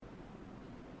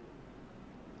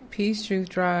Peace, Truth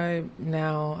Tribe.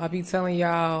 Now, I be telling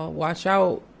y'all, watch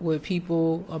out with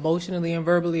people emotionally and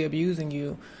verbally abusing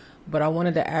you. But I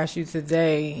wanted to ask you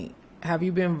today, have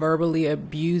you been verbally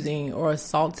abusing or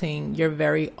assaulting your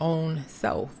very own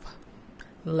self?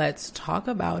 Let's talk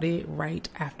about it right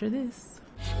after this.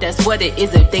 That's what it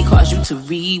is if they cause you to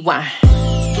rewind.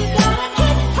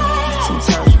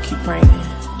 Sometimes you keep praying.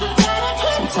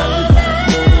 Sometimes you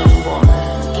gotta move on.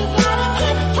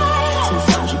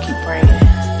 Sometimes you keep praying.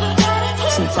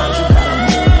 Sometimes you gotta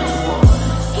move on.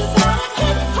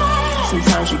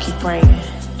 Sometimes you keep praying.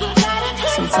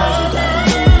 Sometimes you gotta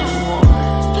move on.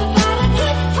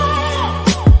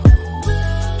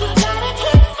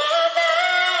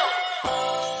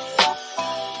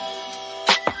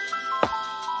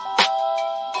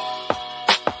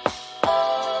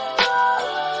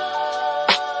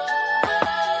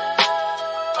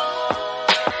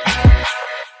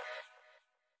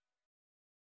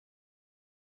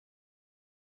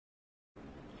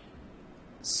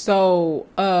 So,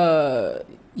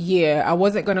 yeah, I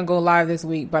wasn't going to go live this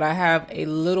week, but I have a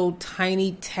little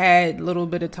tiny little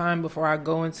bit of time before I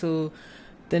go into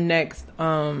the next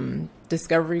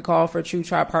discovery call for True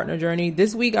Tribe Partner Journey.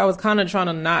 This week, I was kind of trying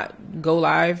to not go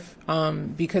live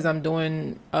because I'm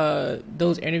doing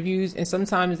those interviews, and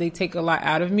sometimes they take a lot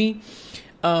out of me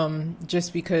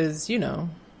just because, you know,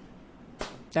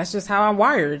 that's just how I'm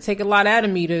wired. It take a lot out of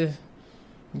me to,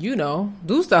 you know,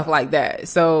 do stuff like that.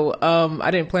 So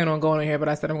I didn't plan on going in here, but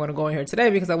I said I'm going to go in here today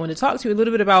because I wanted to talk to you a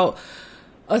little bit about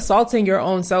assaulting your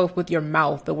own self with your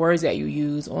mouth, the words that you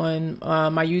use. On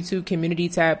my YouTube community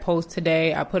tab post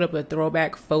today, I put up a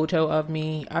throwback photo of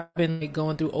me. I've been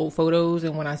going through old photos,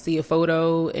 and when I see a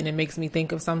photo and it makes me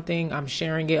think of something, I'm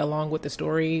sharing it along with the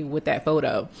story with that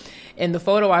photo. And the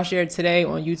photo I shared today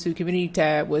on YouTube community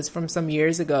tab was from some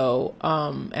years ago.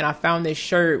 And I found this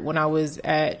shirt when I was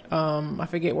at, I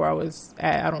forget where I was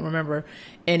at, I don't remember.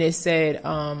 And it said,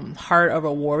 Heart of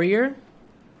a Warrior.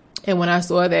 And when I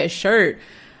saw that shirt,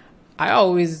 I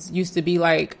always used to be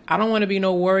like, I don't want to be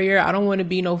no warrior. I don't want to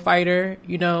be no fighter.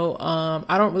 You know,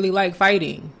 I don't really like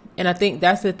fighting. And I think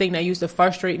that's the thing that used to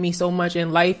frustrate me so much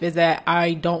in life, is that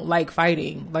I don't like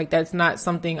fighting. Like, that's not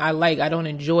something I like. I don't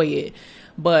enjoy it.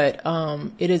 But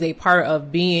it is a part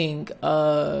of being,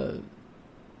 like,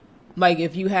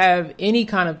 if you have any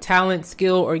kind of talent,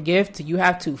 skill, or gift, you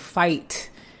have to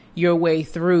fight your way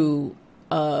through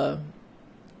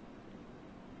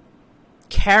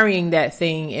carrying that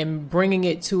thing and bringing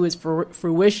it to its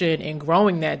fruition and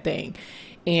growing that thing.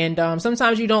 And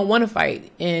sometimes you don't want to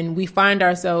fight, and we find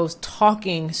ourselves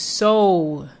talking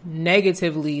so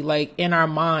negatively, like in our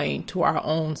mind, to our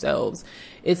own selves.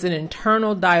 It's an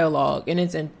internal dialogue, and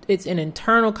it's an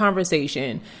internal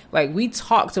conversation. Like, we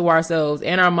talk to ourselves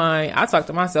in our mind. I talk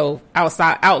to myself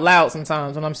out loud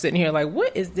sometimes when I'm sitting here like,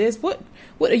 what is this? What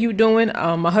are you doing?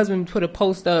 My husband put a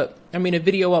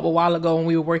video up a while ago when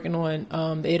we were working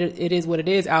on It Is What It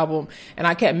Is album, and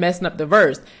I kept messing up the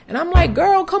verse. And I'm like,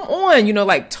 girl, come on, you know,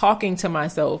 like talking to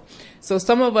myself. So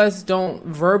some of us don't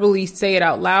verbally say it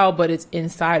out loud, but it's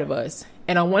inside of us.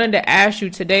 And I wanted to ask you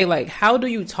today, like, how do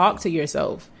you talk to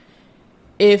yourself?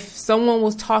 If someone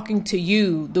was talking to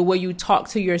you the way you talk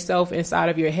to yourself inside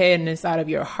of your head and inside of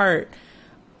your heart,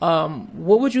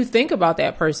 what would you think about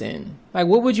that person? Like,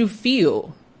 what would you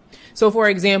feel? So, for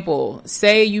example,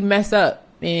 say you mess up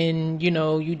and, you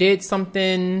know, you did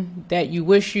something that you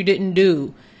wish you didn't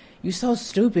do. You're so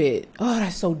stupid. Oh,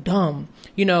 that's so dumb.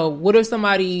 You know, what if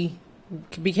somebody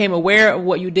became aware of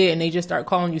what you did and they just start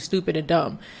calling you stupid and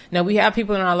dumb? Now, we have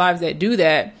people in our lives that do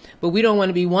that, but we don't want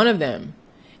to be one of them.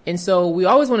 And so we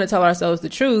always want to tell ourselves the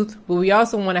truth, but we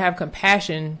also want to have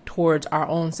compassion towards our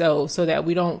own selves so that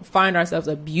we don't find ourselves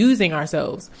abusing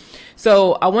ourselves.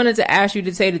 So I wanted to ask you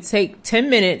to take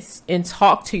 10 minutes and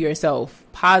talk to yourself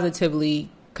positively,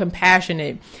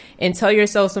 compassionate, and tell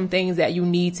yourself some things that you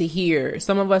need to hear.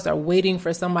 Some of us are waiting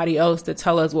for somebody else to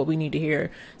tell us what we need to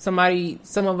hear. Some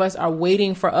of us are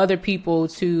waiting for other people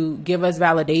to give us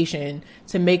validation,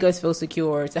 to make us feel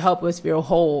secure, to help us feel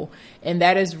whole. And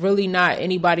that is really not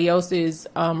anybody else's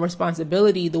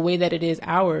responsibility the way that it is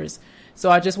ours. So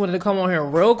I just wanted to come on here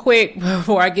real quick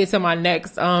before I get to my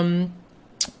next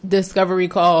discovery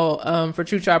call for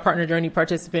True Tribe Partner Journey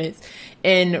participants,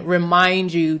 and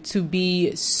remind you to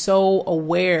be so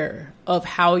aware of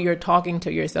how you're talking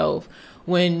to yourself.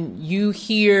 When you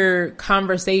hear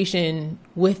conversation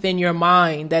within your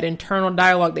mind, that internal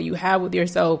dialogue that you have with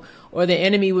yourself, or the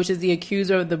enemy, which is the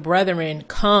accuser of the brethren,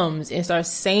 comes and starts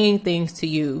saying things to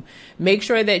you, make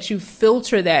sure that you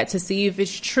filter that to see if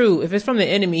it's true. If it's from the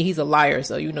enemy, he's a liar,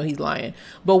 so you know he's lying.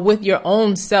 But with your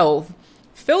own self,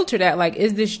 filter that, like,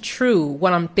 is this true,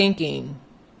 what I'm thinking?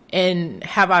 And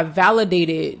have I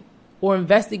validated or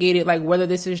investigated like whether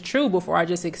this is true before I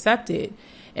just accept it?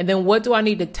 And then what do I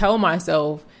need to tell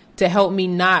myself to help me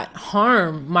not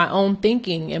harm my own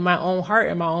thinking and my own heart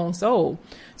and my own soul?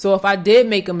 So if I did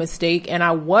make a mistake and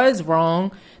I was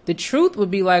wrong, the truth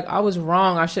would be like, I was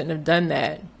wrong. I shouldn't have done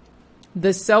that.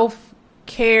 The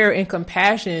self-care and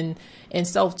compassion and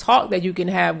self-talk that you can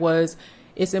have was,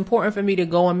 it's important for me to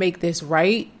go and make this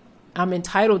right. I'm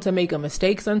entitled to make a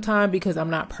mistake sometime because I'm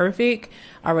not perfect.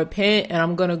 I repent, and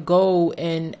I'm going to go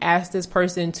and ask this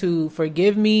person to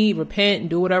forgive me, repent, and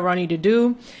do whatever I need to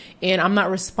do. And I'm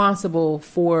not responsible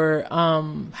for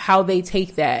how they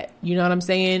take that. You know what I'm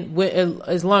saying?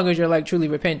 As long as you're like truly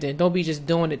repentant. Don't be just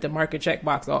doing it to mark a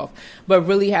checkbox off, but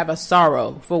really have a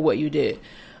sorrow for what you did.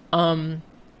 And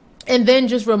then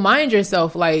just remind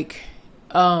yourself, like,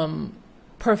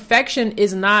 perfection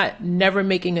is not never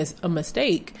making a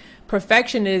mistake.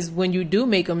 Perfection is when you do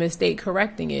make a mistake,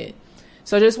 correcting it.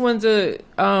 So I just wanted to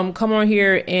come on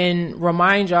here and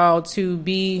remind y'all to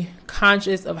be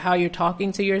conscious of how you're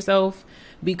talking to yourself.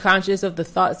 Be conscious of the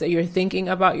thoughts that you're thinking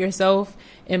about yourself.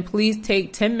 And please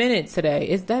take 10 minutes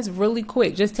today. That's really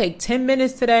quick. Just take 10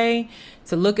 minutes today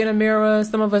to look in a mirror.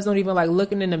 Some of us don't even like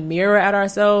looking in the mirror at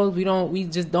ourselves. We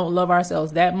just don't love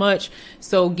ourselves that much.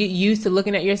 So get used to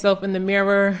looking at yourself in the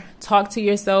mirror. Talk to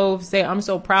yourself. Say, I'm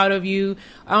so proud of you.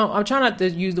 I'm trying not to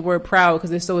use the word proud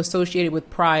because it's so associated with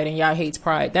pride, and y'all hates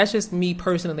pride. That's just me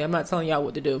personally. I'm not telling y'all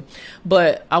what to do,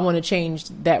 but I want to change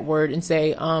that word and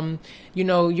say,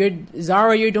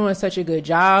 Zara, you're doing such a good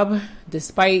job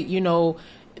despite,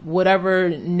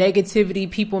 whatever negativity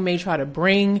people may try to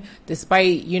bring,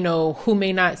 despite, who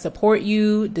may not support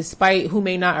you, despite who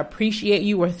may not appreciate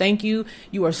you or thank you,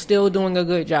 you are still doing a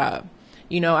good job.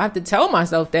 I have to tell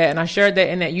myself that. And I shared that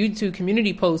in that YouTube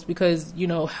community post because,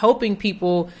 helping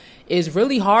people is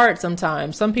really hard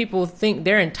sometimes. Some people think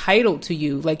they're entitled to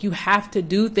you. Like you have to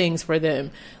do things for them.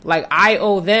 Like I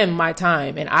owe them my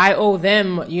time and I owe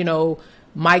them,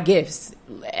 my gifts,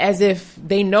 as if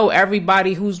they know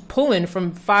everybody who's pulling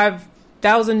from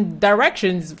 5,000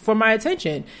 directions for my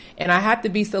attention. And I have to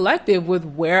be selective with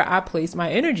where I place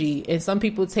my energy. And some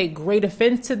people take great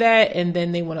offense to that. And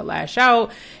then they want to lash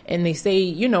out and they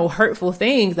say, hurtful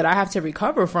things that I have to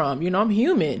recover from. I'm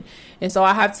human. And so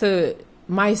I have to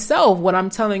myself, what I'm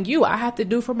telling you, I have to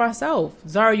do for myself.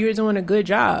 Zara, you're doing a good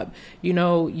job.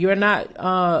 You're not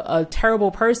a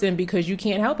terrible person because you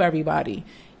can't help everybody.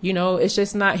 It's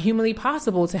just not humanly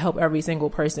possible to help every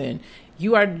single person.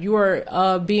 You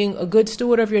are being a good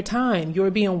steward of your time. You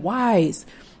are being wise.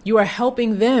 You are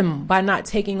helping them by not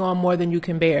taking on more than you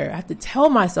can bear. I have to tell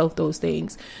myself those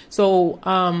things. So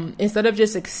instead of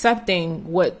just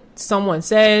accepting what someone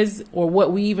says or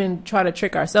what we even try to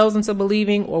trick ourselves into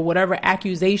believing or whatever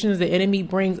accusations the enemy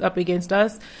brings up against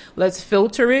us, let's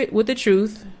filter it with the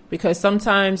truth, because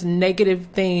sometimes negative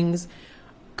things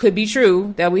could be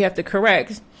true that we have to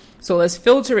correct. So let's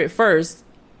filter it first.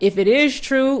 If it is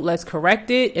true, let's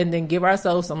correct it and then give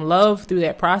ourselves some love through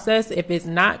that process. If it's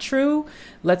not true,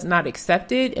 let's not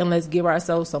accept it and let's give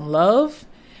ourselves some love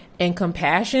and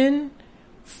compassion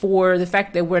for the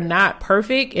fact that we're not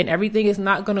perfect and everything is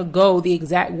not going to go the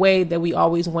exact way that we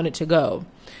always want it to go.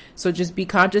 So just be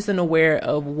conscious and aware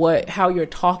of how you're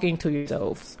talking to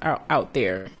yourselves out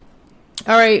there.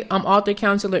 All right, I'm author,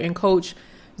 counselor, and coach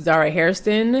Zara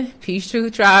Hairston, Peace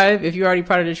Truth Tribe, if you're already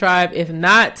part of the tribe. If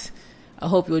not, I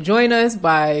hope you'll join us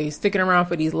by sticking around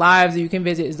for these lives. You can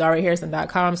visit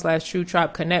zarahairston.com/True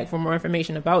Tribe Connect for more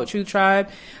information about True Tribe,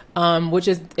 which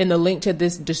is in the link to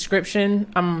this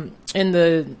description. In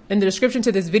the description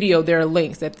to this video, there are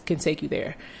links that can take you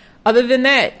there. Other than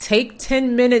that, take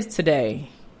 10 minutes today.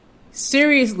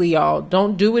 Seriously, y'all,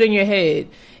 don't do it in your head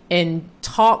and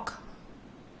talk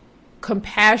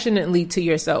compassionately to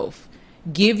yourself.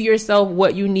 Give yourself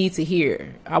what you need to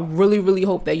hear. I really, really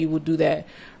hope that you will do that.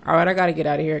 All right, I got to get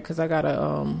out of here because I got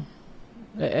an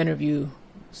interview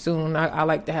soon. I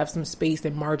like to have some space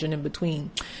and margin in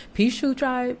between. Peace, True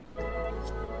Tribe.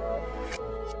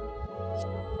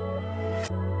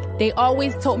 They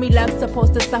always told me love's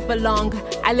supposed to suffer long.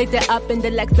 I looked it up in the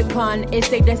lexicon. It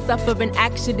say that suffering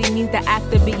actually means the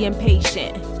act of being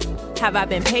patient. Have I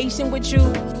been patient with you?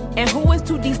 And who is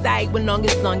to decide when long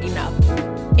is long enough?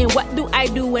 And what do I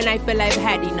do when I feel I've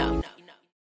had enough?